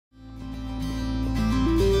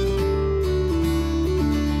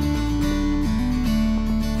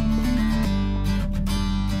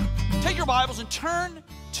and turn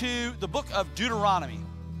to the book of Deuteronomy.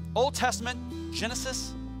 Old Testament,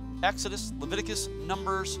 Genesis, Exodus, Leviticus,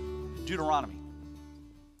 Numbers, Deuteronomy.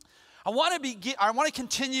 I want to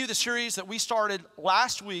continue the series that we started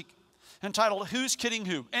last week entitled Who's Kidding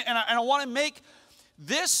Who? And I want to make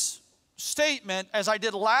this statement as I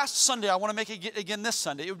did last Sunday. I want to make it again this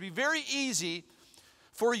Sunday. It would be very easy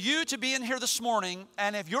for you to be in here this morning,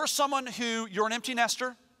 and if you're someone who, you're an empty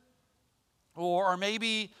nester, or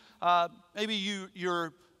maybe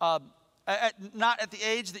you're not at the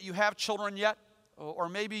age that you have children yet, or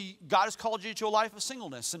maybe God has called you to a life of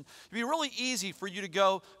singleness. And it'd be really easy for you to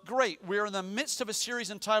go, great, we're in the midst of a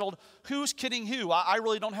series entitled, Who's Kidding Who? I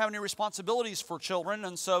really don't have any responsibilities for children,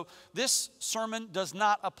 and so this sermon does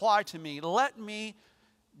not apply to me. Let me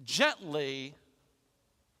gently,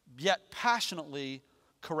 yet passionately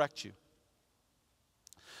correct you.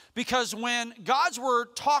 Because when God's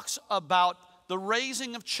Word talks about the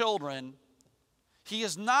raising of children, He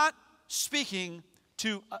is not speaking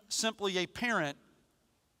to simply a parent,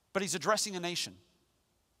 but He's addressing a nation.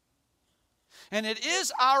 And it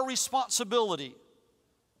is our responsibility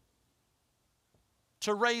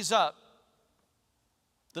to raise up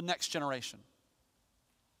the next generation.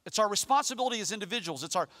 It's our responsibility as individuals.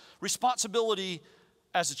 It's our responsibility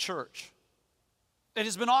as a church. It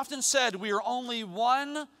has been often said we are only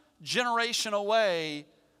one generation away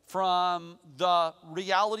from the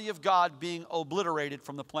reality of God being obliterated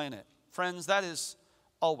from the planet. Friends, that is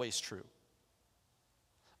always true.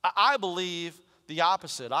 I believe the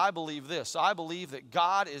opposite. I believe this. I believe that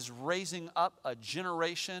God is raising up a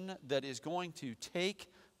generation that is going to take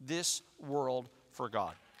this world for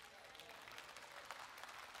God.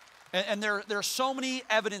 And there are so many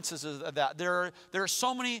evidences of that. There are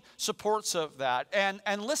so many supports of that.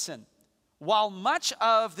 And listen, while much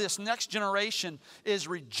of this next generation is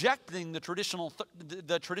rejecting the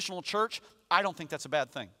traditional church, I don't think that's a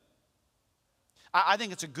bad thing. I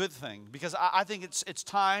think it's a good thing, because I think it's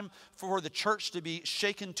time for the church to be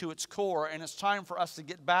shaken to its core, and it's time for us to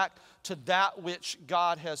get back to that which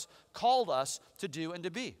God has called us to do and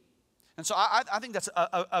to be. And so I think that's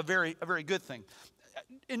a very good thing.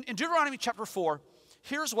 In Deuteronomy chapter 4,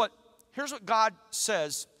 here's what God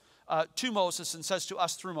says to Moses and says to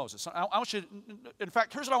us through Moses. I want you to, in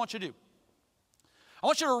fact, here's what I want you to do. I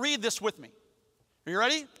want you to read this with me. Are you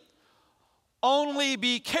ready? Only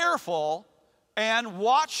be careful and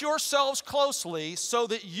watch yourselves closely so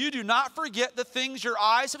that you do not forget the things your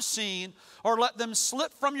eyes have seen or let them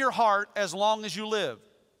slip from your heart as long as you live.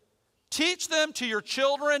 Teach them to your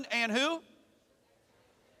children and who?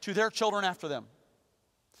 To their children after them.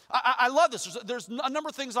 I love this. There's a number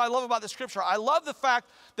of things I love about this scripture. I love the fact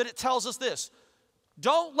that it tells us this.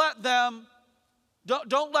 Don't let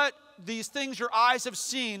these things your eyes have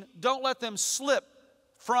seen, don't let them slip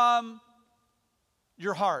from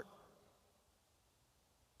your heart.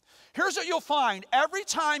 Here's what you'll find. Every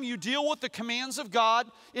time you deal with the commands of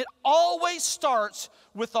God, it always starts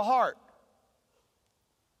with the heart.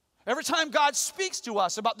 Every time God speaks to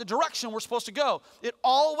us about the direction we're supposed to go, it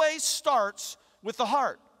always starts with the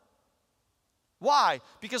heart. Why?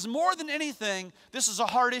 Because more than anything, this is a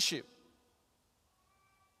heart issue.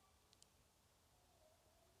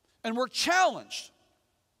 And we're challenged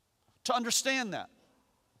to understand that.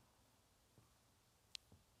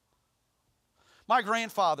 My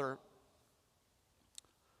grandfather,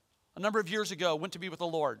 a number of years ago, went to be with the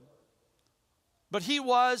Lord. But he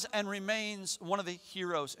was and remains one of the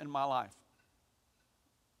heroes in my life.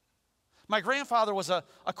 My grandfather was a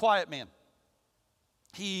quiet man.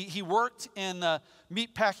 He worked in the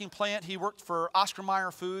meat packing plant. He worked for Oscar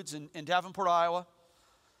Mayer Foods in Davenport, Iowa,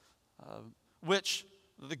 which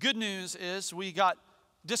the good news is we got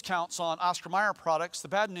discounts on Oscar Mayer products. The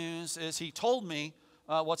bad news is he told me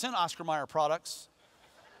what's in Oscar Mayer products.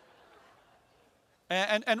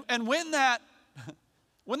 And when that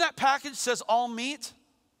package says all meat,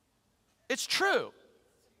 it's true.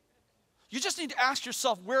 You just need to ask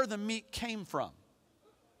yourself where the meat came from.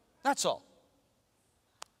 That's all.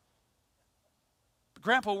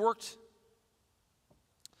 Grandpa worked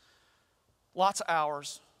lots of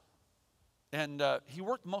hours, and he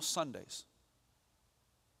worked most Sundays.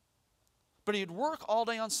 But he'd work all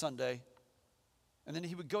day on Sunday, and then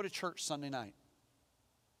he would go to church Sunday night.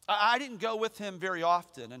 I didn't go with him very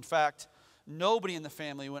often. In fact, nobody in the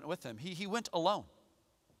family went with him. He went alone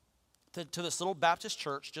to this little Baptist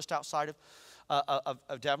church just outside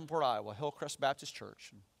of Davenport, Iowa, Hillcrest Baptist Church.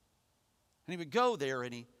 And he would go there,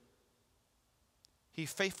 and he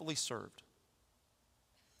faithfully served.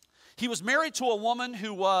 He was married to a woman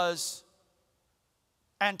who was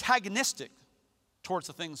antagonistic towards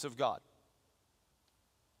the things of God.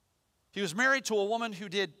 He was married to a woman who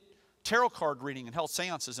did tarot card reading and held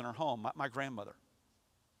seances in her home, my grandmother.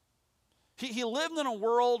 He lived in a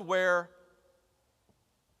world where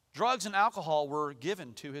drugs and alcohol were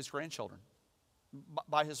given to his grandchildren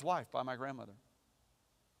by his wife, by my grandmother.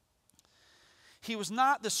 He was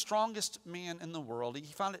not the strongest man in the world.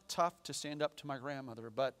 He found it tough to stand up to my grandmother,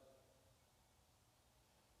 but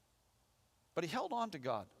he held on to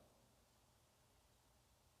God.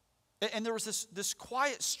 And there was this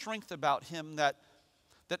quiet strength about him that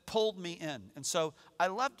pulled me in. And so I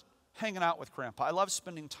loved hanging out with Grandpa. I loved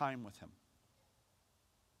spending time with him.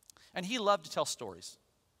 And he loved to tell stories.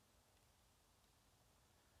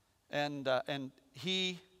 And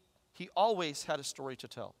he always had a story to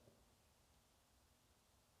tell.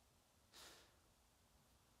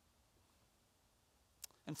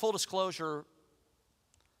 In full disclosure,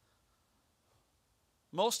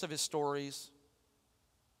 most of his stories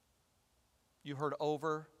you heard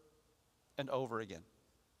over and over again.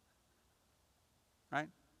 Right?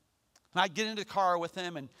 And I'd get into the car with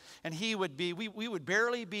him, and he would be, we would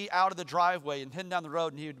barely be out of the driveway and heading down the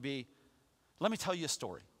road, and he would be, let me tell you a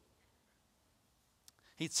story.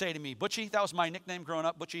 He'd say to me, Butchie, that was my nickname growing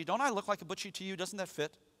up, Butchie. Don't I look like a Butchie to you? Doesn't that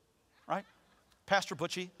fit? Right? Pastor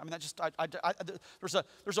Butchie. I mean, that just,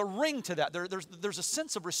 there's a ring to that. There's a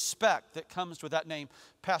sense of respect that comes with that name,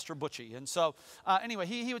 Pastor Butchie. And so, anyway,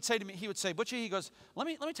 he would say to me, he would say, Butchie, he goes, let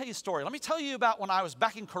me tell you a story. Let me tell you about when I was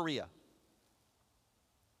back in Korea.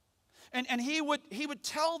 And he would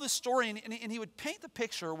tell this story, and he would paint the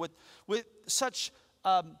picture with such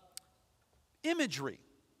imagery.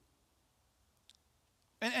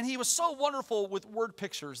 And he was so wonderful with word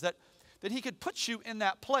pictures that he could put you in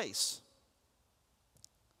that place.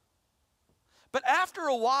 But after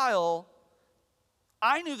a while,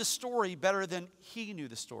 I knew the story better than he knew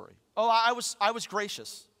the story. Oh, I was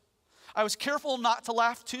gracious. I was careful not to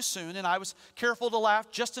laugh too soon, and I was careful to laugh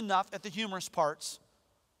just enough at the humorous parts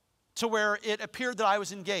to where it appeared that I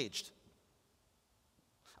was engaged.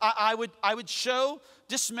 I would show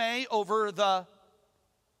dismay over the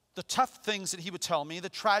tough things that he would tell me, the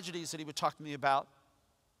tragedies that he would talk to me about,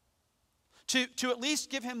 to at least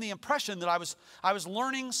give him the impression that I was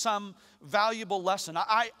learning some valuable lesson.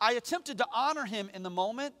 I attempted to honor him in the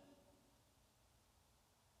moment,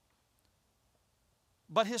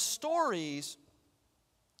 but his stories,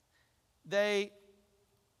 they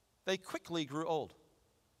quickly grew old.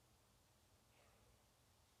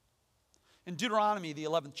 In Deuteronomy, the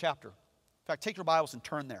 11th chapter, in fact, take your Bibles and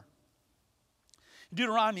turn there. In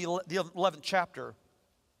Deuteronomy, the 11th chapter,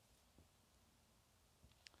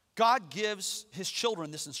 God gives his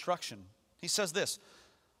children this instruction. He says this,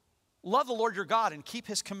 love the Lord your God and keep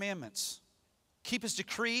his commandments. Keep his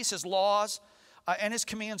decrees, his laws, and his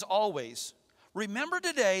commands always. Remember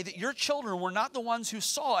today that your children were not the ones who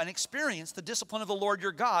saw and experienced the discipline of the Lord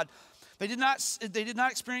your God. They did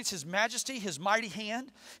not experience his majesty, his mighty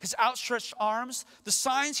hand, his outstretched arms, the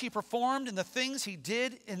signs he performed and the things he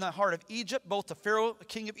did in the heart of Egypt, both to Pharaoh,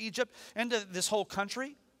 king of Egypt, and to this whole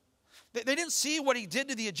country. They didn't see what he did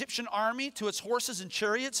to the Egyptian army, to its horses and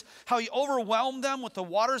chariots, how he overwhelmed them with the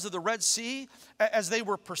waters of the Red Sea as they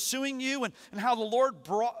were pursuing you, and how the Lord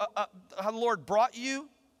brought you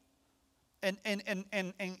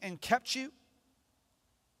and kept you,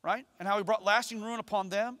 right? And how he brought lasting ruin upon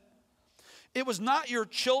them. It was not your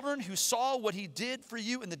children who saw what he did for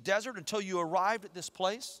you in the desert until you arrived at this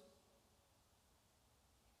place.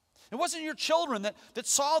 It wasn't your children that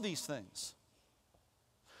saw these things.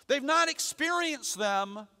 They've not experienced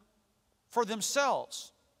them for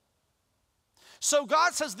themselves. So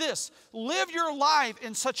God says this, live your life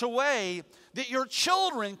in such a way that your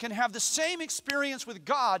children can have the same experience with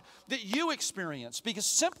God that you experience. Because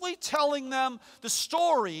simply telling them the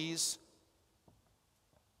stories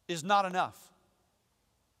is not enough.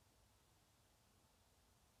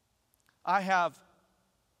 I've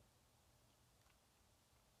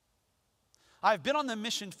been on the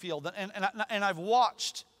mission field and I've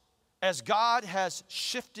watched as God has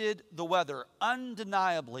shifted the weather,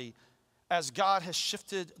 undeniably as God has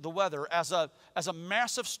shifted the weather, as a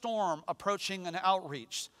massive storm approaching an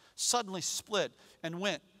outreach suddenly split and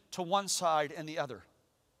went to one side and the other.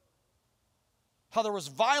 How there was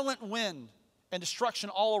violent wind and destruction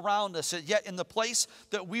all around us, yet in the place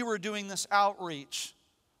that we were doing this outreach,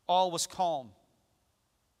 all was calm.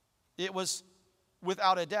 It was,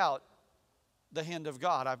 without a doubt, the hand of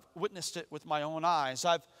God. I've witnessed it with my own eyes.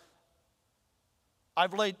 I've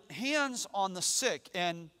laid hands on the sick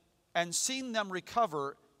and seen them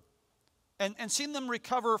recover, and seen them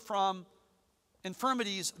recover from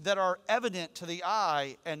infirmities that are evident to the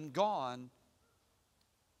eye and gone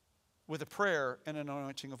with a prayer and an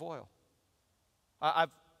anointing of oil.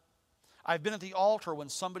 I've been at the altar when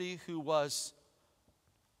somebody who was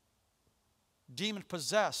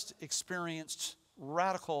demon-possessed experienced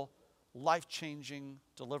radical, life-changing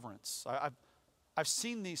deliverance. I've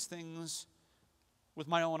seen these things with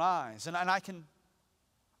my own eyes, and I can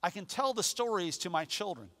tell the stories to my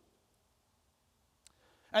children.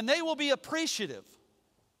 And they will be appreciative.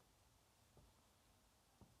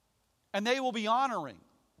 And they will be honoring.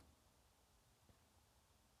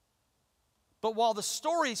 But while the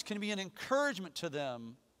stories can be an encouragement to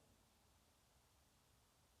them,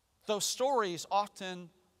 those stories often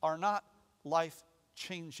are not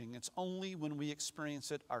life-changing. It's only when we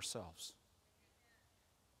experience it ourselves.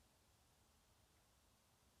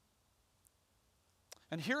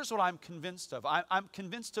 And here's what I'm convinced of. I'm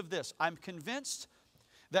convinced of this. I'm convinced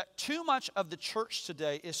that too much of the church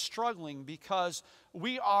today is struggling because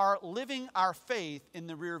we are living our faith in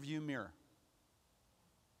the rearview mirror.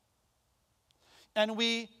 And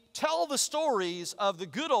we tell the stories of the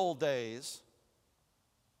good old days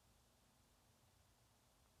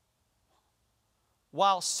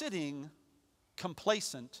while sitting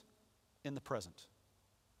complacent in the present.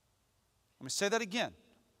 Let me say that again.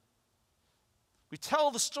 We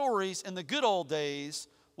tell the stories in the good old days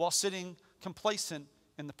while sitting complacent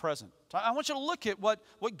in the present. I want you to look at what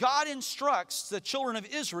God instructs the children of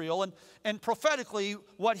Israel and prophetically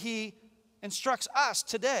what He instructs us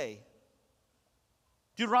today.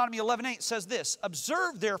 Deuteronomy 11:8 says this,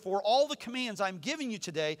 "Observe therefore all the commands I'm giving you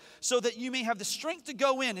today, so that you may have the strength to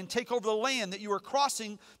go in and take over the land that you are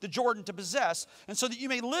crossing the Jordan to possess, and so that you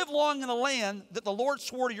may live long in the land that the Lord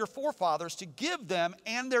swore to your forefathers to give them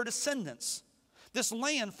and their descendants, this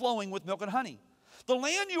land flowing with milk and honey. The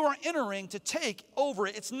land you are entering to take over,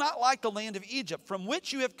 it's not like the land of Egypt, from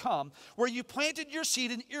which you have come, where you planted your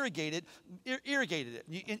seed and irrigated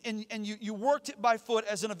it, and you worked it by foot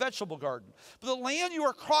as in a vegetable garden. But the land you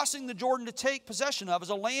are crossing the Jordan to take possession of is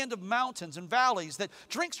a land of mountains and valleys that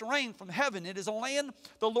drinks rain from heaven. It is a land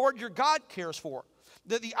the Lord your God cares for.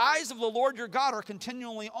 That the eyes of the Lord your God are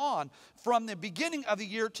continually on, from the beginning of the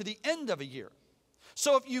year to the end of a year.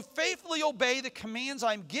 So if you faithfully obey the commands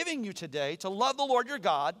I'm giving you today to love the Lord your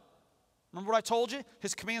God," remember what I told you?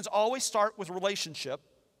 His commands always start with relationship.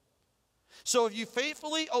 "So if you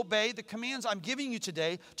faithfully obey the commands I'm giving you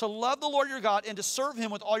today to love the Lord your God and to serve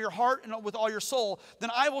Him with all your heart and with all your soul, then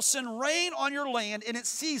I will send rain on your land in its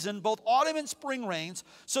season, both autumn and spring rains,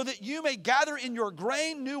 so that you may gather in your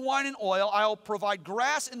grain, new wine, and oil. I will provide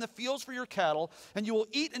grass in the fields for your cattle, and you will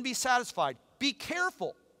eat and be satisfied. Be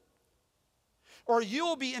careful, or you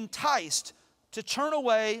will be enticed to turn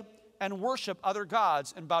away and worship other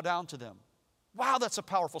gods and bow down to them." Wow, that's a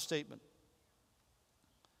powerful statement.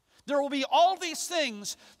 There will be all these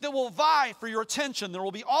things that will vie for your attention. There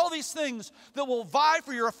will be all these things that will vie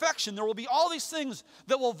for your affection. There will be all these things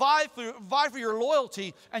that will vie for your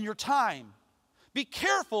loyalty and your time. Be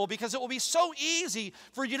careful, because it will be so easy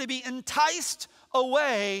for you to be enticed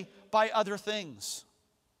away by other things.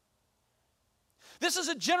 This is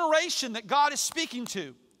a generation that God is speaking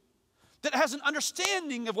to that has an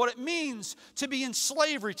understanding of what it means to be in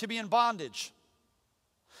slavery, to be in bondage.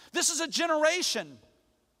 This is a generation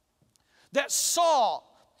that saw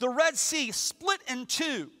the Red Sea split in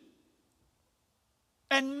two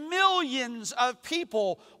and millions of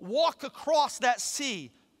people walk across that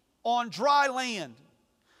sea on dry land.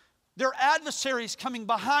 Their adversaries coming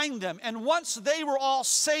behind them, and once they were all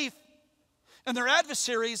safe and their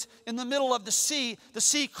adversaries in the middle of the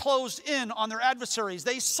sea closed in on their adversaries.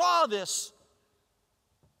 They saw this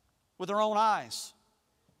with their own eyes.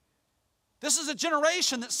 This is a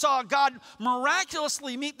generation that saw God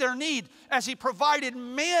miraculously meet their need as He provided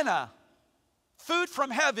manna, food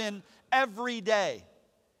from heaven, every day.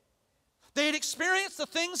 They had experienced the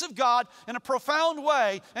things of God in a profound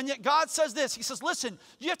way, and yet God says this. He says, listen,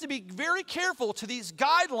 you have to be very careful to these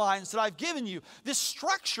guidelines that I've given you, this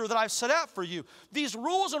structure that I've set out for you, these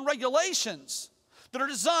rules and regulations that are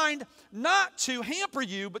designed not to hamper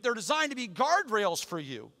you, but they're designed to be guardrails for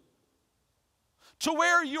you, to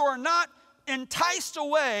where you are not enticed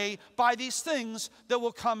away by these things that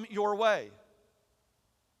will come your way.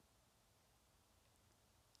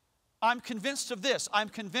 I'm convinced of this. I'm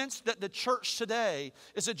convinced that the church today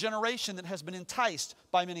is a generation that has been enticed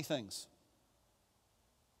by many things.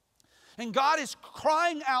 And God is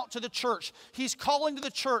crying out to the church. He's calling to the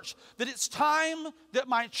church that it's time that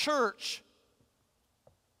my church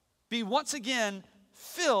be once again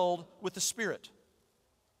filled with the Spirit.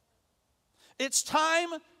 It's time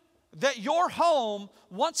that your home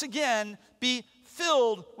once again be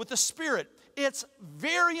filled with the Spirit. It's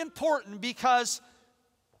very important because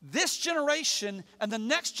this generation and the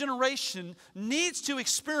next generation needs to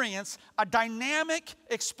experience a dynamic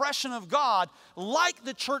expression of God like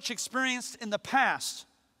the church experienced in the past,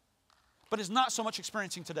 but is not so much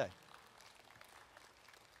experiencing today.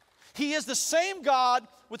 He is the same God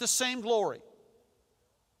with the same glory.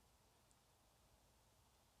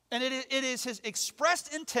 And it is his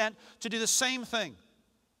expressed intent to do the same thing.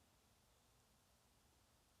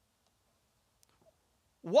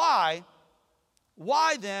 Why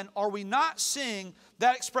then are we not seeing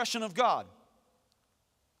that expression of God?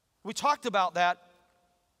 We talked about that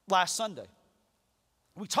last Sunday.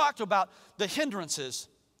 We talked about the hindrances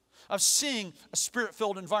of seeing a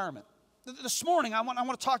Spirit-filled environment. This morning, I want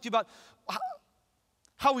to talk to you about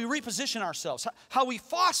how we reposition ourselves, how we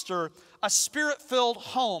foster a Spirit-filled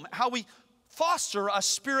home, how we foster a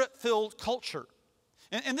Spirit-filled culture.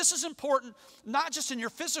 And this is important not just in your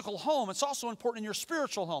physical home, it's also important in your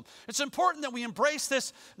spiritual home. It's important that we embrace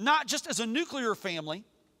this not just as a nuclear family,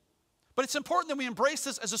 but it's important that we embrace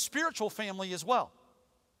this as a spiritual family as well.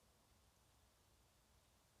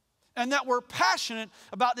 And that we're passionate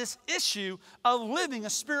about this issue of living a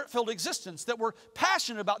Spirit-filled existence, that we're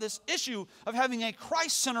passionate about this issue of having a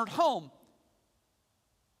Christ-centered home,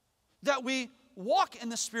 that we walk in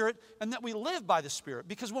the Spirit and that we live by the Spirit.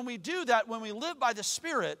 Because when we do that, when we live by the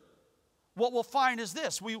Spirit, what we'll find is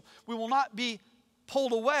this: we will not be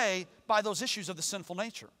pulled away by those issues of the sinful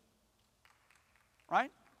nature. Right?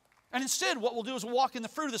 And instead, what we'll do is we'll walk in the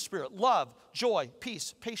fruit of the Spirit: love, joy,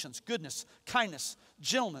 peace, patience, goodness, kindness,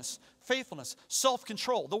 gentleness, faithfulness,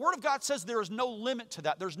 self-control. The Word of God says there is no limit to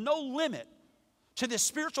that. There's no limit to this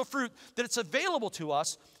spiritual fruit, that it's available to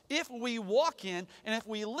us if we walk in and if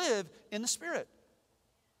we live in the Spirit.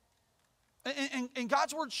 And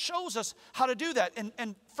God's Word shows us how to do that.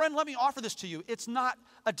 And friend, let me offer this to you. It's not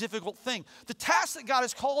a difficult thing. The task that God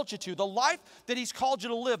has called you to, the life that He's called you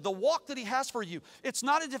to live, the walk that He has for you, it's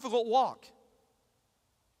not a difficult walk.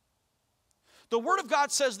 The Word of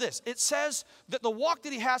God says this. It says that the walk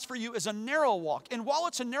that He has for you is a narrow walk. And while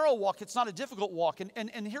it's a narrow walk, it's not a difficult walk.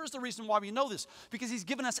 And here's the reason why we know this. Because He's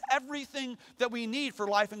given us everything that we need for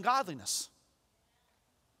life and godliness.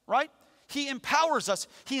 Right? He empowers us.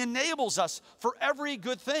 He enables us for every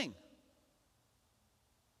good thing.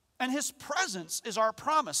 And His presence is our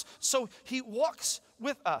promise. So He walks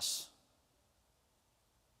with us.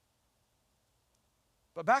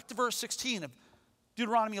 But back to verse 16 of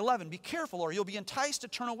Deuteronomy 11, be careful or you'll be enticed to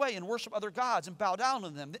turn away and worship other gods and bow down to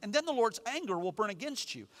them. And then the Lord's anger will burn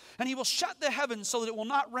against you. And He will shut the heavens so that it will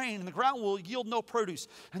not rain and the ground will yield no produce.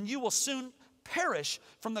 And you will soon perish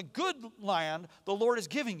from the good land the Lord is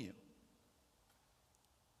giving you.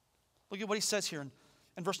 Look at what He says here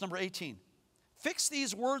in verse number 18. Fix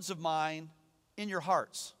these words of mine in your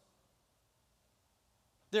hearts.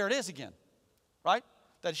 There it is again, right?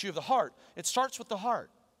 That issue of the heart. It starts with the heart.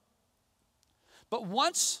 But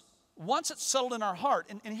once it's settled in our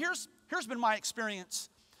heart, and here's been my experience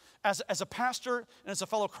as a pastor and as a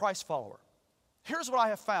fellow Christ follower. Here's what I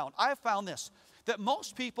have found. I have found this, that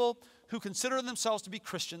most people who consider themselves to be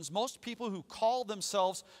Christians, most people who call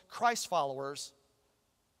themselves Christ followers,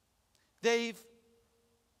 they've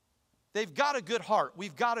got a good heart.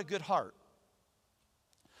 We've got a good heart.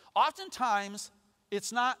 Oftentimes,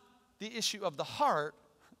 it's not the issue of the heart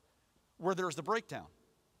where there's the breakdown.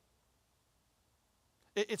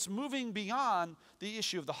 It's moving beyond the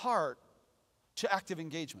issue of the heart to active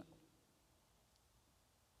engagement.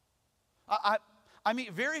 I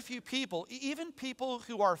meet very few people, even people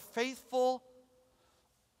who are faithful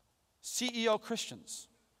CEO Christians,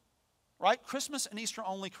 right? Christmas and Easter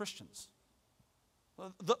only Christians.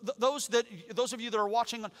 Those of you that are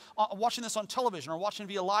watching this on television or watching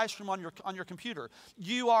via live stream on your computer,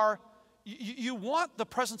 you want the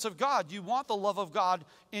presence of God. You want the love of God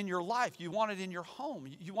in your life. You want it in your home.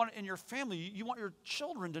 You want it in your family. You want your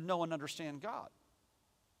children to know and understand God.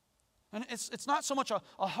 And it's not so much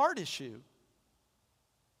a heart issue.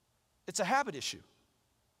 It's a habit issue.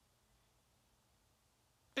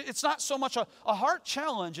 It's not so much a heart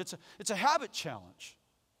challenge. It's a habit challenge.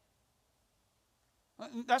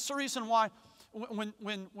 That's the reason why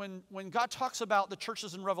when God talks about the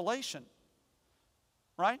churches in Revelation,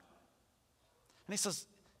 right? And he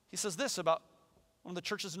says this about one of the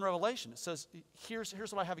churches in Revelation. It says, here's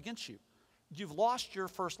what I have against you. You've lost your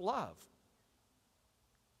first love.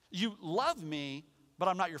 You love me, but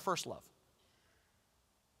I'm not your first love.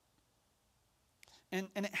 And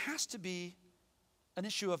it has to be an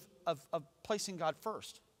issue of placing God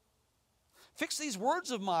first. Fix these words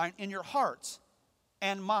of mine in your hearts.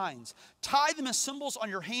 and minds. Tie them as symbols on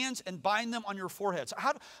your hands and bind them on your foreheads.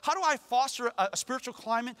 How do I foster a spiritual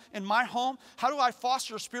climate in my home? How do I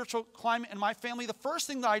foster a spiritual climate in my family? The first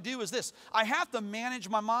thing that I do is this. I have to manage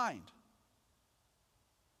my mind.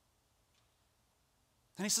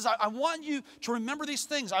 And he says, I want you to remember these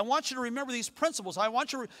things. I want you to remember these principles. I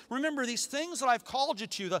want you to remember these things that I've called you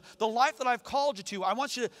to, the life that I've called you to. I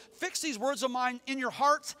want you to fix these words of mine in your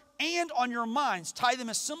hearts and on your minds. Tie them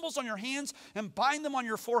as symbols on your hands and bind them on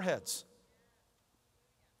your foreheads.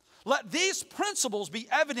 Let these principles be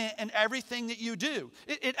evident in everything that you do.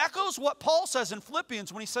 It echoes what Paul says in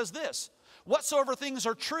Philippians when he says this. Whatsoever things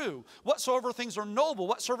are true, whatsoever things are noble,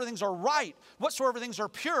 whatsoever things are right, whatsoever things are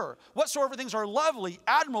pure, whatsoever things are lovely,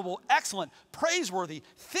 admirable, excellent, praiseworthy,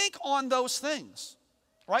 think on those things.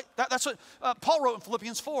 Right? That's what Paul wrote in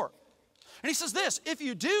Philippians 4. And he says this, if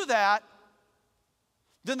you do that,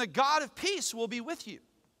 then the God of peace will be with you.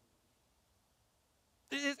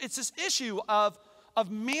 It's this issue of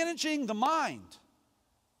managing the mind.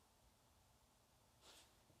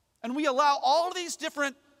 And we allow all of these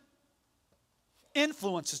different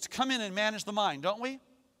influences to come in and manage the mind, don't we?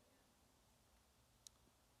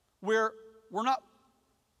 We're not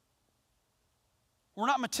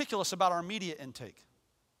meticulous about our media intake.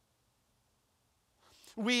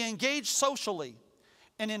 We engage socially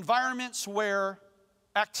in environments where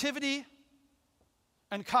activity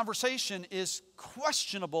and conversation is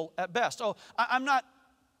questionable at best. Oh, I'm not,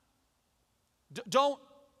 don't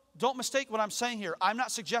mistake what I'm saying here. I'm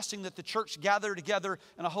not suggesting that the church gather together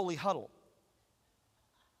in a holy huddle.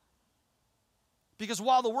 Because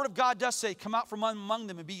while the word of God does say, come out from among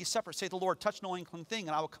them and be ye separate, saith the Lord, touch no unclean thing,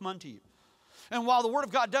 and I will come unto you. And while the word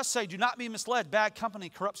of God does say, do not be misled, bad company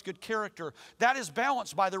corrupts good character, that is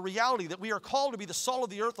balanced by the reality that we are called to be the salt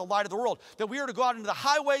of the earth, the light of the world, that we are to go out into the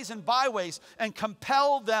highways and byways and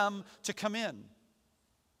compel them to come in.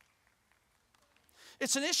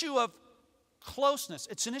 It's an issue of closeness.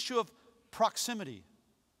 It's an issue of proximity.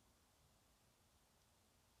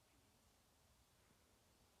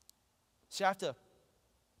 See, I have to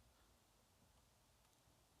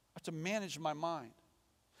manage my mind.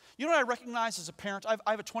 You know what I recognize as a parent? I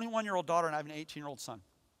have a 21-year-old daughter and I have an 18-year-old son.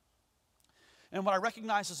 And what I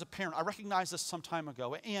recognize as a parent, I recognized this some time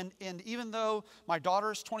ago. And even though my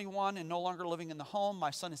daughter is 21 and no longer living in the home,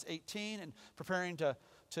 my son is 18 and preparing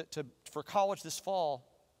for college this fall,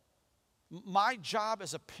 my job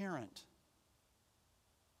as a parent,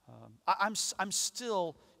 I'm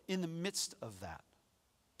still in the midst of that.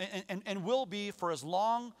 And will be for as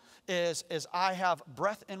long as I have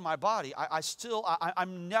breath in my body.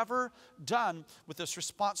 I'm never done with this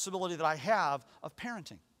responsibility that I have of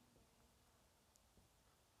parenting.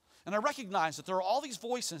 And I recognize that there are all these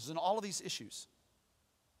voices and all of these issues.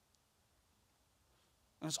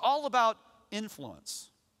 And it's all about influence.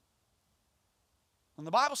 And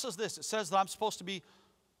the Bible says this, it says that I'm supposed to be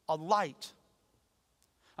a light.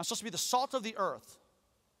 I'm supposed to be the salt of the earth.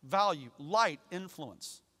 Value, light,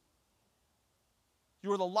 influence.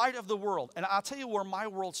 You are the light of the world. And I'll tell you where my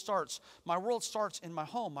world starts. My world starts in my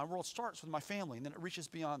home. My world starts with my family, and then it reaches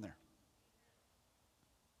beyond there.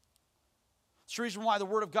 It's the reason why the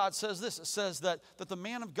Word of God says this. It says that the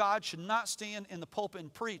man of God should not stand in the pulpit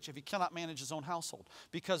and preach if he cannot manage his own household,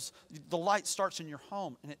 because the light starts in your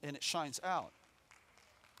home, and it shines out.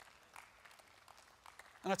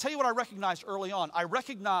 And I'll tell you what I recognized early on. I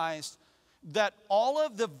recognized that all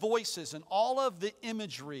of the voices and all of the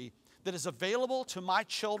imagery that is available to my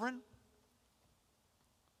children,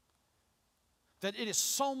 that it is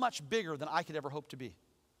so much bigger than I could ever hope to be.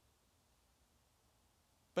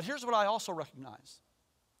 But here's what I also recognize.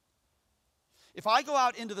 If I go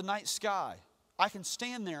out into the night sky, I can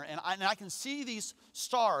stand there and I can see these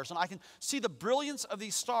stars, and I can see the brilliance of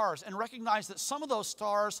these stars and recognize that some of those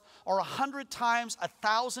stars are 100 times,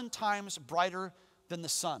 1,000 times brighter than the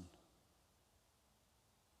sun.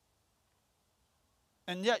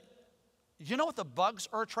 And yet, you know what the bugs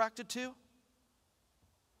are attracted to?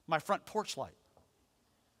 My front porch light.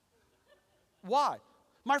 Why?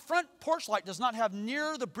 My front porch light does not have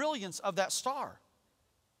near the brilliance of that star.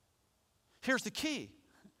 Here's the key.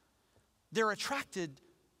 They're attracted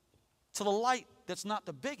to the light that's not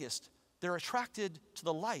the biggest. They're attracted to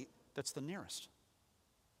the light that's the nearest.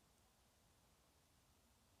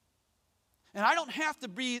 And I don't have to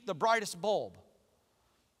be the brightest bulb.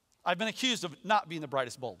 I've been accused of not being the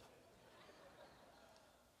brightest bulb.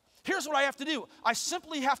 Here's what I have to do. I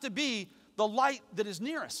simply have to be the light that is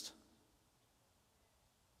nearest.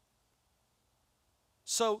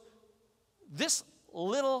 So this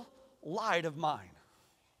little light of mine,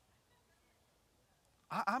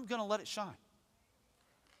 I'm going to let it shine.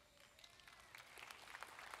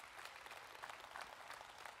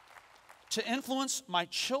 to influence my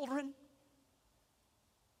children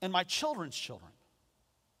and my children's children.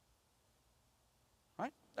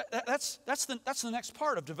 Right? That's the next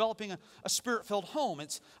part of developing a spirit-filled home.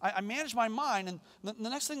 I manage my mind, and the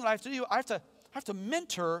next thing that I have to do, I have to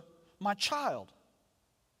mentor my child.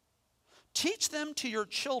 Teach them to your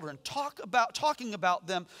children. Talking about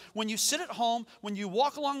them when you sit at home, when you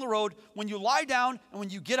walk along the road, when you lie down, and when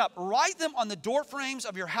you get up. Write them on the door frames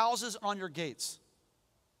of your houses and on your gates.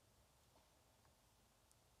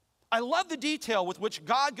 I love the detail with which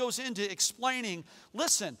God goes into explaining,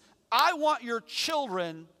 listen, I want your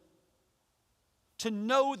children to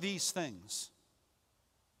know these things.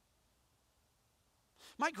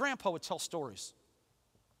 My grandpa would tell stories.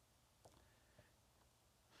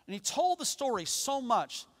 And he told the story so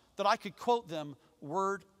much that I could quote them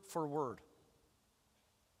word for word.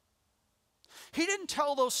 He didn't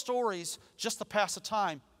tell those stories just to pass the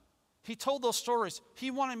time. He told those stories. He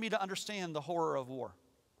wanted me to understand the horror of war.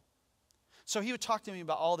 So he would talk to me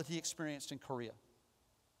about all that he experienced in Korea.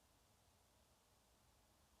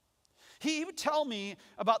 He would tell me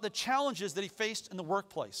about the challenges that he faced in the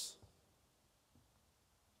workplace.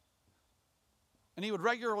 And he would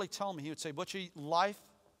regularly tell me, he would say, Butchie, life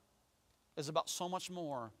is about so much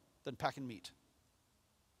more than packing meat.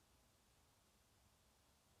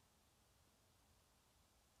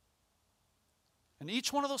 And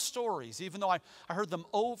each one of those stories, even though I heard them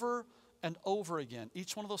over and over again,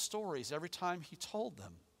 each one of those stories, every time he told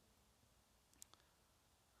them,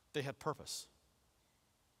 they had purpose.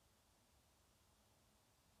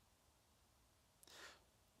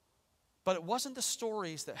 But it wasn't the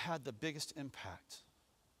stories that had the biggest impact.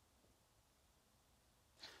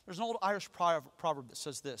 There's an old Irish proverb that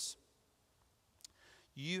says this: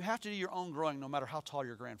 you have to do your own growing no matter how tall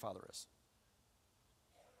your grandfather is.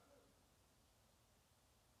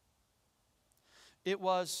 It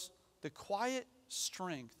was the quiet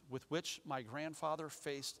strength with which my grandfather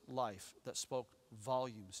faced life that spoke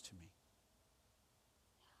volumes to me.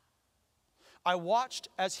 I watched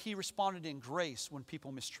as he responded in grace when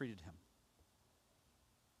people mistreated him.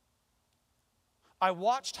 I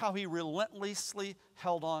watched how he relentlessly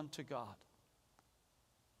held on to God.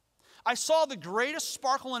 I saw the greatest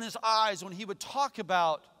sparkle in his eyes when he would talk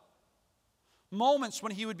about moments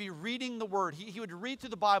when he would be reading the Word. He would read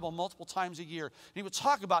through the Bible multiple times a year. And he would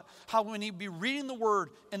talk about how when he would be reading the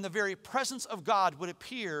Word and the very presence of God would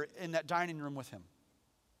appear in that dining room with him.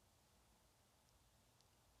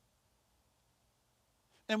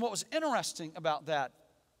 And what was interesting about that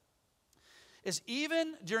is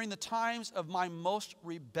even during the times of my most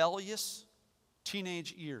rebellious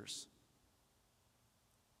teenage years,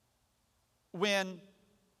 when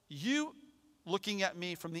you looking at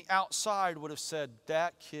me from the outside would have said,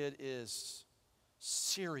 that kid is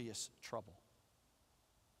serious trouble.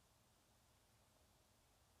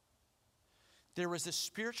 There was this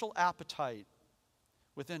spiritual appetite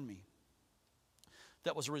within me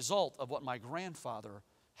that was a result of what my grandfather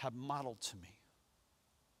had modeled to me.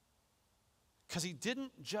 Because he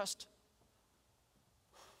didn't just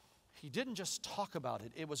talk about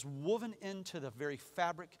it. It was woven into the very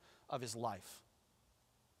fabric of his life.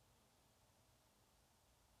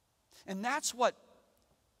 And that's what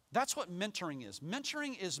mentoring is.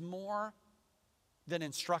 Mentoring is more than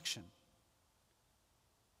instruction.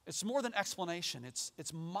 It's more than explanation. It's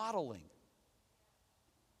modeling.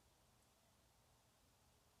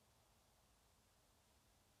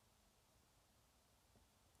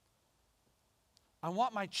 I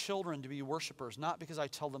want my children to be worshipers, not because I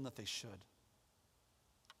tell them that they should.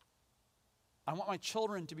 I want my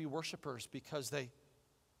children to be worshipers because they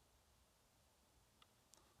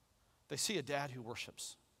see a dad who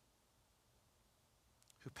worships,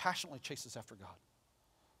 who passionately chases after God.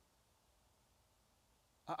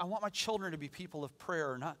 I want my children to be people of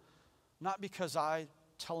prayer, not because I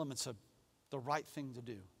tell them it's the right thing to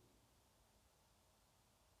do.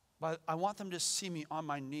 But I want them to see me on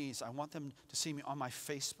my knees. I want them to see me on my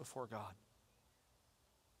face before God,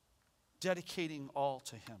 dedicating all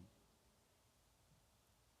to Him.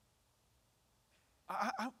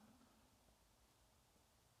 I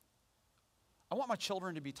want my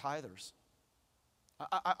children to be tithers.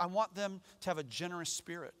 I want them to have a generous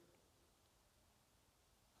spirit.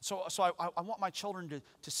 So I want my children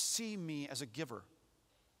to see me as a giver,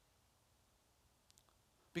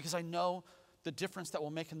 because I know the difference that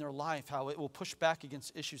will make in their life, how it will push back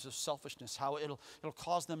against issues of selfishness, how it'll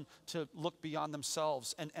cause them to look beyond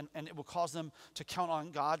themselves, and it will cause them to count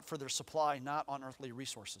on God for their supply, not on earthly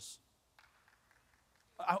resources.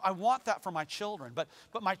 I want that for my children, but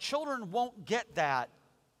my children won't get that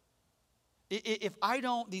if I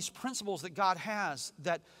don't, these principles that God has,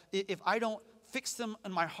 that if I don't fix them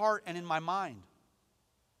in my heart and in my mind,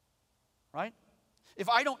 right? If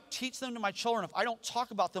I don't teach them to my children, if I don't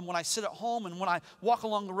talk about them when I sit at home and when I walk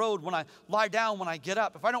along the road, when I lie down, when I get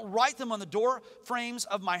up, if I don't write them on the door frames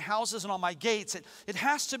of my houses and on my gates, it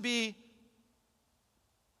has to be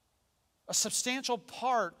a substantial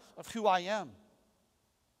part of who I am.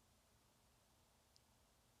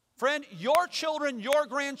 Friend, your children, your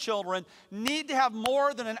grandchildren need to have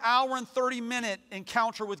more than an hour and 30-minute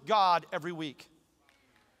encounter with God every week.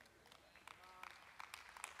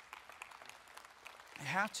 They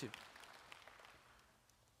have to. Look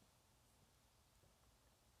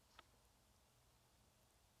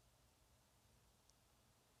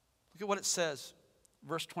at what it says,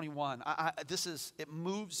 verse 21. It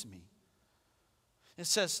moves me. It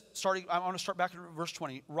says, I want to start back at verse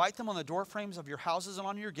 20. Write them on the door frames of your houses and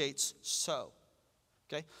on your gates, so.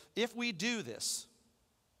 Okay? If we do this,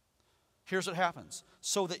 here's what happens.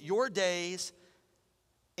 So that your days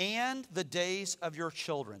and the days of your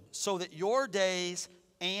children. So that your days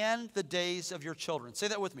and the days of your children. Say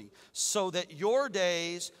that with me. So that your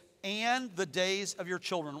days and the days of your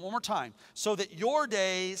children. One more time. So that your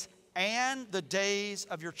days and the days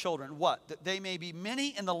of your children. What? That they may be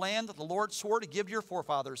many in the land that the Lord swore to give to your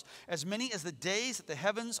forefathers, as many as the days that the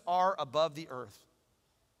heavens are above the earth.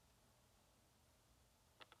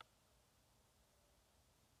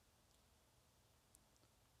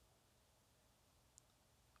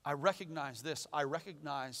 I recognize this. I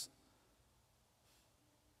recognize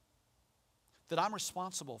that I'm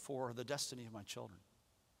responsible for the destiny of my children.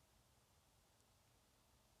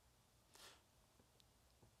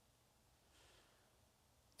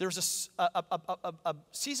 There was a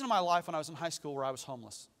season of my life when I was in high school where I was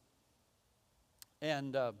homeless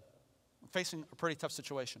and facing a pretty tough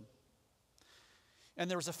situation. And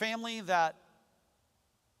there was a family that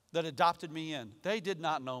adopted me in. They did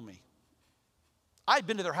not know me. I'd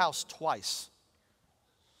been to their house twice.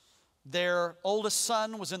 Their oldest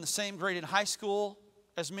son was in the same grade in high school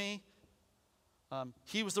as me.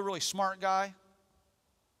 He was the really smart guy.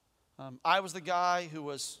 I was the guy who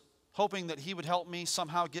was hoping that he would help me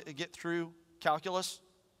somehow get through calculus.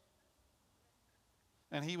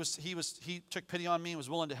 And he took pity on me and was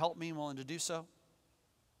willing to help me and willing to do so.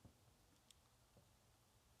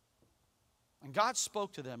 And God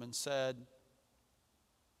spoke to them and said,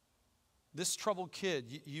 this troubled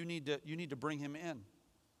kid, you need to bring him in.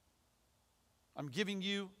 I'm giving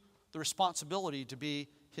you the responsibility to be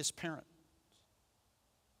his parent.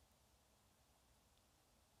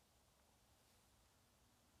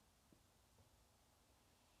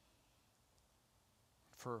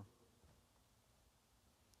 For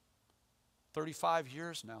 34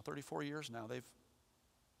 years now, they've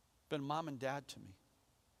been mom and dad to me.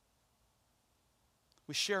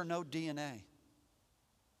 We share no DNA.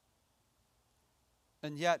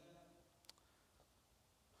 And yet,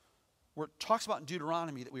 where it talks about in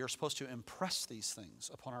Deuteronomy that we are supposed to impress these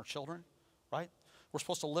things upon our children, right? We're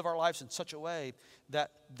supposed to live our lives in such a way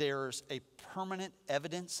that there's a permanent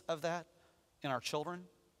evidence of that in our children.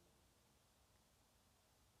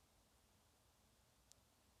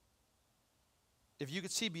 If you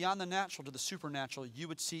could see beyond the natural to the supernatural, you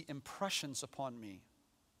would see impressions upon me.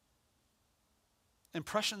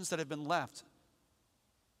 Impressions that have been left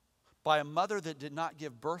by a mother that did not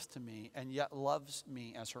give birth to me and yet loves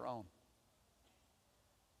me as her own.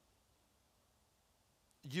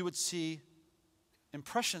 You would see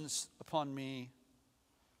impressions upon me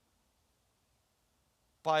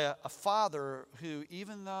by a father who,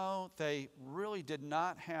 even though they really did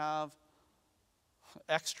not have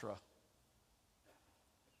extra,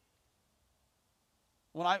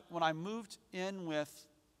 when I moved in with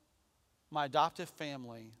my adoptive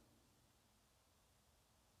family,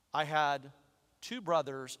 I had two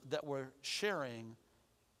brothers that were sharing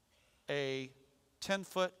a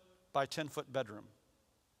 10-foot by 10-foot bedroom.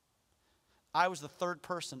 I was the third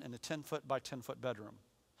person in a 10-foot by 10-foot bedroom,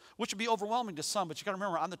 which would be overwhelming to some, but you got to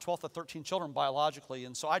remember, I'm the 12th of 13 children biologically,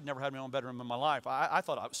 and so I'd never had my own bedroom in my life. I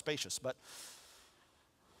thought I was spacious, but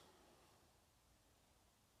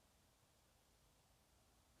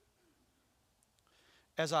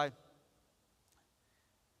as I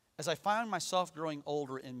found myself growing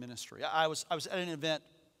older in ministry, I was at an event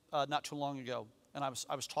not too long ago, and I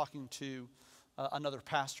was talking to another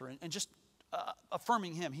pastor and just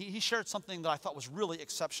affirming him. He shared something that I thought was really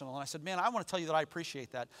exceptional, and I said, "Man, I want to tell you that I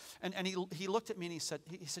appreciate that." And he looked at me and he said,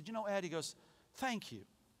 "You know, Ed," he goes, "Thank you."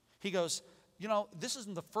 He goes, "You know, this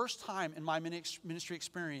isn't the first time in my ministry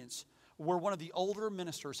experience where one of the older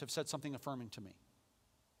ministers have said something affirming to me."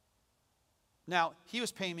 Now, he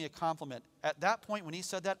was paying me a compliment. At that point when he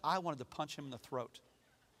said that, I wanted to punch him in the throat.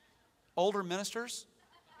 Older ministers?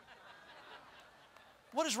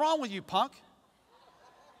 What is wrong with you, punk?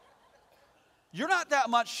 You're not that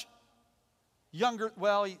much younger.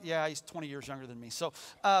 Well, yeah, he's 20 years younger than me. So,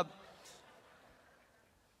 but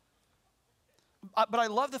I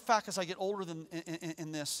love the fact as I get older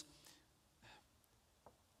in this,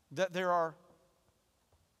 that there are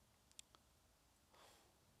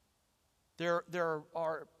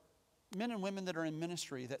men and women that are in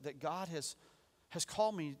ministry that God has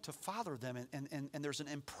called me to father them, and there's an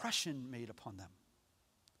impression made upon them,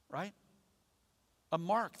 right? A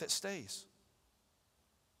mark that stays.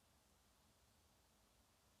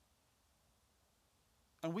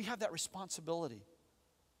 And we have that responsibility.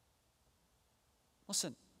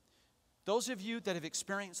 Listen, those of you that have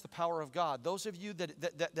experienced the power of God, those of you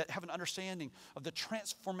that have an understanding of the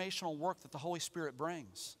transformational work that the Holy Spirit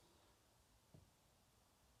brings,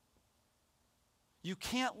 you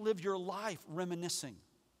can't live your life reminiscing.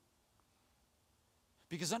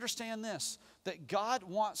 Because understand this, that God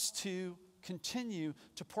wants to continue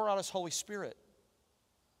to pour out His Holy Spirit.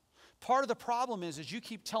 Part of the problem is you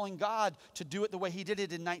keep telling God to do it the way He did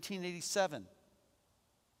it in 1987.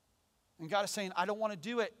 And God is saying, I don't want to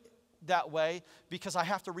do it that way because I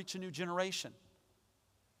have to reach a new generation.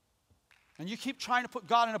 And you keep trying to put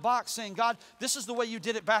God in a box saying, God, this is the way you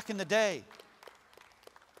did it back in the day.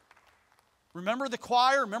 Remember the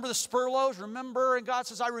choir? Remember the Spurlows? Remember? And God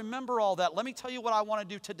says, I remember all that. Let me tell you what I want to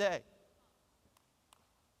do today.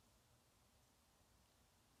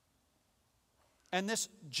 And this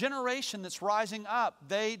generation that's rising up,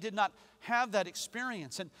 they did not have that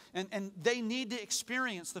experience. And they need to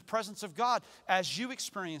experience the presence of God as you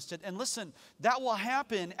experienced it. And listen, that will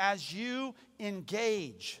happen as you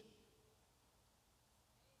engage.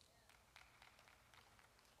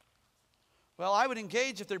 Well, I would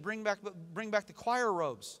engage if they bring back the choir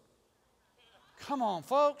robes. Come on,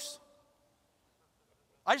 folks.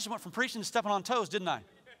 I just went from preaching to stepping on toes, didn't I?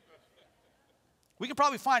 We could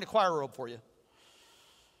probably find a choir robe for you.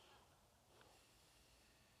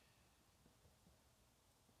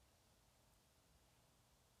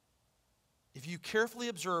 If you carefully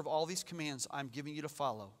observe all these commands I'm giving you to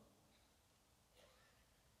follow.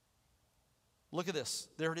 Look at this.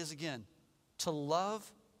 There it is again. To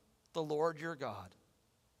love the Lord your God.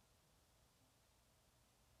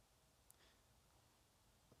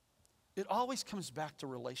 It always comes back to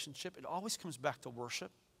relationship. It always comes back to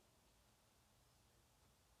worship.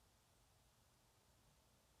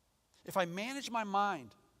 If I manage my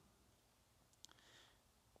mind,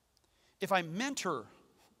 if I mentor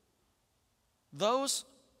those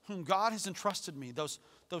whom God has entrusted me, those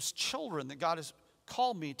children that God has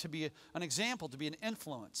called me to be an example, to be an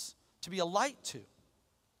influence, to be a light to.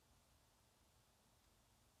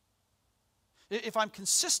 If I'm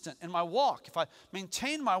consistent in my walk, if I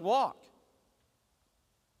maintain my walk,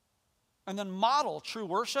 and then model true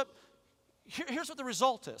worship, here's what the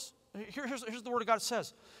result is. Here's the word of God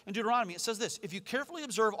says. In Deuteronomy, it says this: if you carefully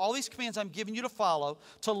observe all these commands I'm giving you to follow,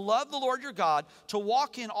 to love the Lord your God, to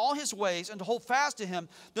walk in all His ways, and to hold fast to Him,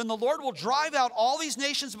 then the Lord will drive out all these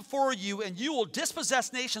nations before you, and you will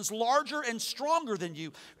dispossess nations larger and stronger than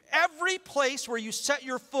you. Every place where you set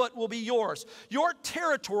your foot will be yours. Your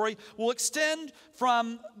territory will extend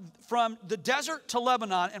from the desert to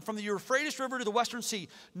Lebanon and from the Euphrates River to the western sea.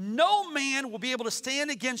 No man will be able to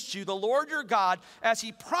stand against you. The Lord your God, as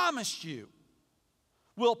He promised you,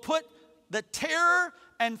 will put the terror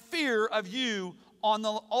and fear of you on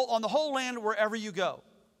the whole land wherever you go.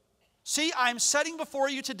 See, I'm setting before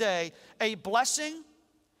you today a blessing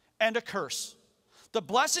and a curse. The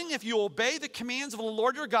blessing if you obey the commands of the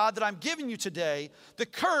Lord your God that I'm giving you today. The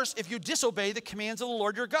curse if you disobey the commands of the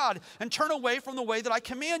Lord your God and turn away from the way that I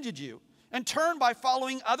commanded you and turn by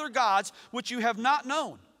following other gods which you have not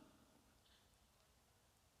known.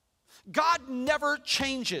 God never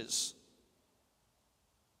changes.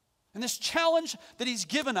 And this challenge that He's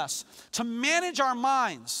given us to manage our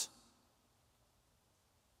minds,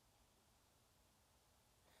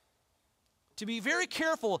 to be very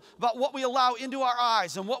careful about what we allow into our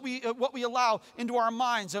eyes and what we allow into our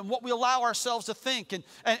minds and what we allow ourselves to think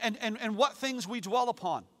and what things we dwell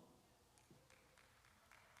upon.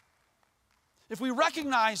 If we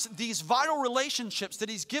recognize these vital relationships that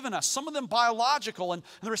He's given us, some of them biological and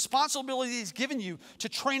the responsibility He's given you to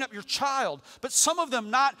train up your child, but some of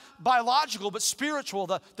them not biological but spiritual,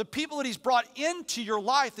 the people that He's brought into your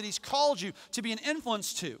life that He's called you to be an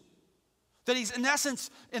influence to. That He's in essence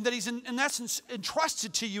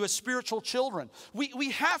entrusted to you as spiritual children. We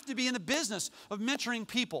have to be in the business of mentoring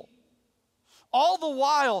people. All the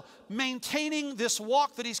while maintaining this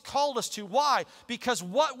walk that He's called us to. Why? Because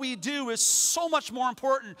what we do is so much more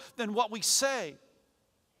important than what we say.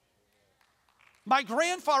 My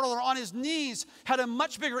grandfather on his knees had a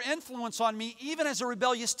much bigger influence on me, even as a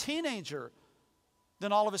rebellious teenager,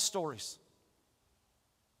 than all of his stories.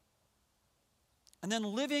 And then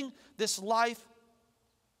living this life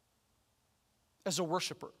as a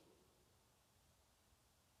worshiper.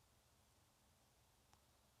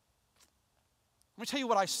 Let me tell you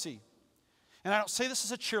what I see. And I don't say this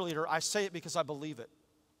as a cheerleader, I say it because I believe it.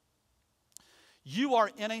 You are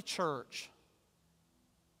in a church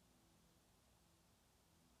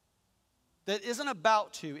that isn't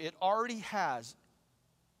about to, it already has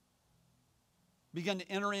begun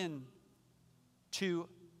to enter into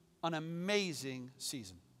an amazing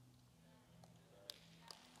season.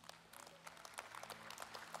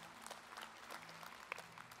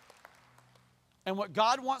 And what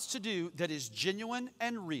God wants to do that is genuine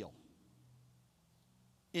and real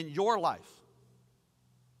in your life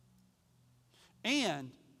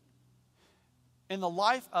and in the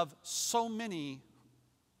life of so many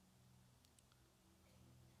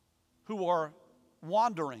who are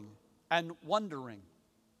wandering and wondering,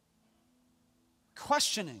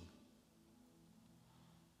 questioning,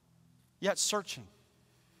 yet searching.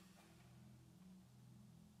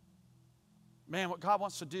 Man, what God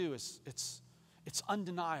wants to do is it's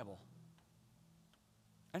undeniable.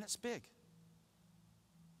 And it's big.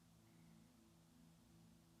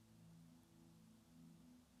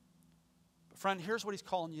 But friend, here's what He's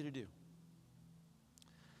calling you to do.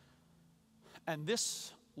 And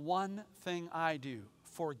this one thing I do,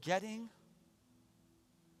 forgetting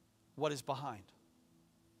what is behind.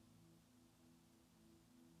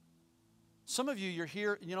 Some of you, you're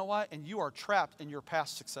here, you know what? And you are trapped in your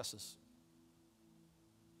past successes.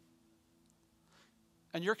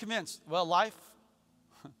 And you're convinced, well, life,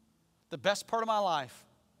 the best part of my life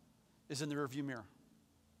is in the rearview mirror.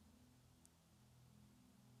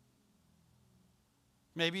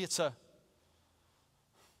 Maybe it's a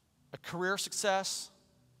career success.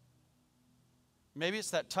 Maybe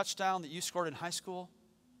it's that touchdown that you scored in high school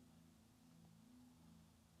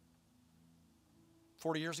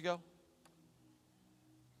 40 years ago.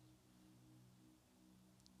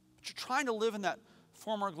 But you're trying to live in that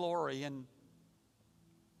former glory. And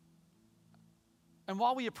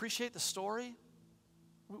while we appreciate the story,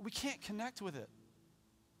 we can't connect with it.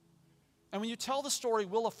 And when you tell the story,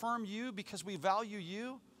 we'll affirm you because we value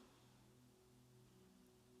you.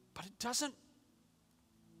 But it doesn't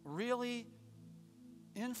really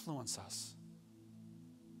influence us.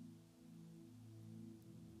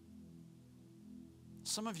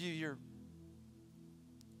 Some of you,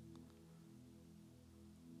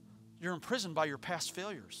 you're imprisoned by your past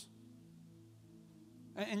failures.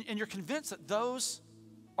 And you're convinced that those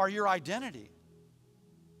are your identity.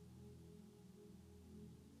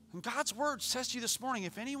 And God's word says to you this morning,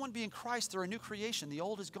 if anyone be in Christ, they're a new creation. The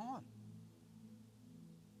old is gone.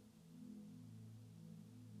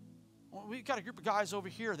 Well, we've got a group of guys over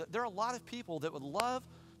here that there are a lot of people that would love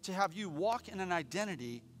to have you walk in an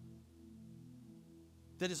identity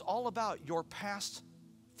that is all about your past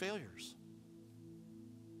failures.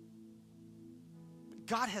 But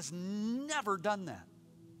God has never done that.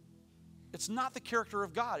 It's not the character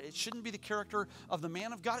of God. It shouldn't be the character of the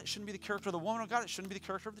man of God. It shouldn't be the character of the woman of God. It shouldn't be the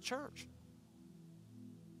character of the church.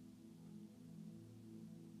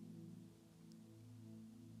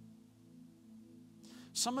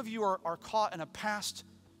 Some of you are caught in a past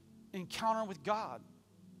encounter with God.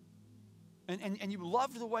 And you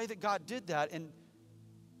loved the way that God did that.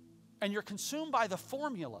 And you're consumed by the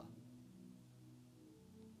formula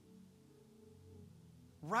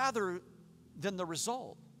rather than the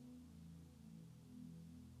result.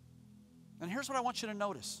 And here's what I want you to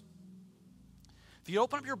notice. If you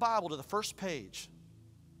open up your Bible to the first page,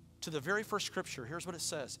 to the very first scripture, here's what it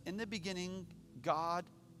says. In the beginning, God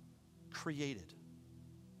created.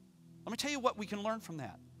 Let me tell you what we can learn from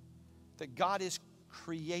that. That God is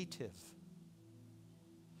creative.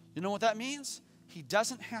 You know what that means? He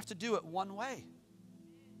doesn't have to do it one way.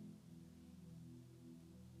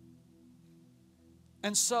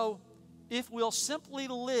 And so, if we'll simply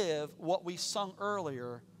live what we sung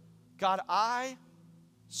earlier, God, I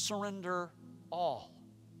surrender all.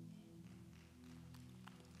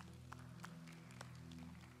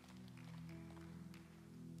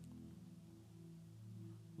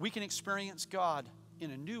 We can experience God in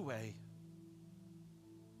a new way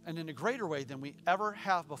and in a greater way than we ever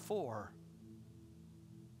have before.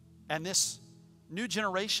 And this new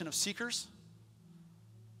generation of seekers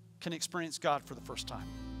can experience God for the first time.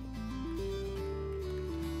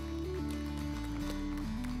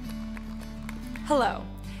 Hello.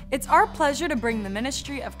 It's our pleasure to bring the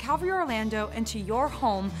ministry of Calvary Orlando into your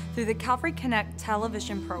home through the Calvary Connect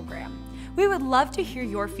television program. We would love to hear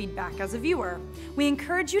your feedback as a viewer. We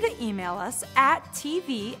encourage you to email us at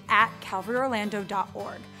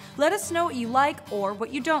tv@calvaryorlando.org. Let us know what you like or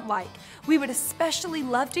what you don't like. We would especially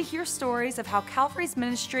love to hear stories of how Calvary's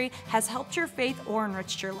ministry has helped your faith or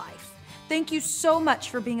enriched your life. Thank you so much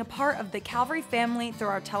for being a part of the Calvary family through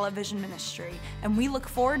our television ministry, and we look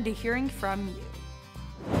forward to hearing from you.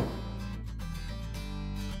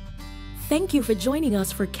 Thank you for joining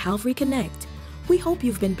us for Calvary Connect. We hope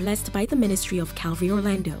you've been blessed by the ministry of Calvary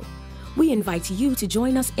Orlando. We invite you to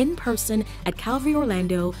join us in person at Calvary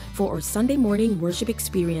Orlando for our Sunday morning worship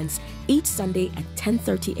experience each Sunday at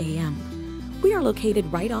 10:30 a.m. We are located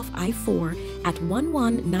right off I-4 at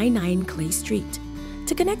 1199 Clay Street.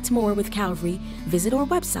 To connect more with Calvary, visit our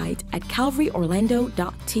website at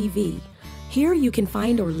calvaryorlando.tv. Here you can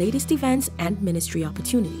find our latest events and ministry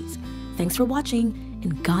opportunities. Thanks for watching,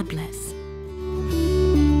 and God bless.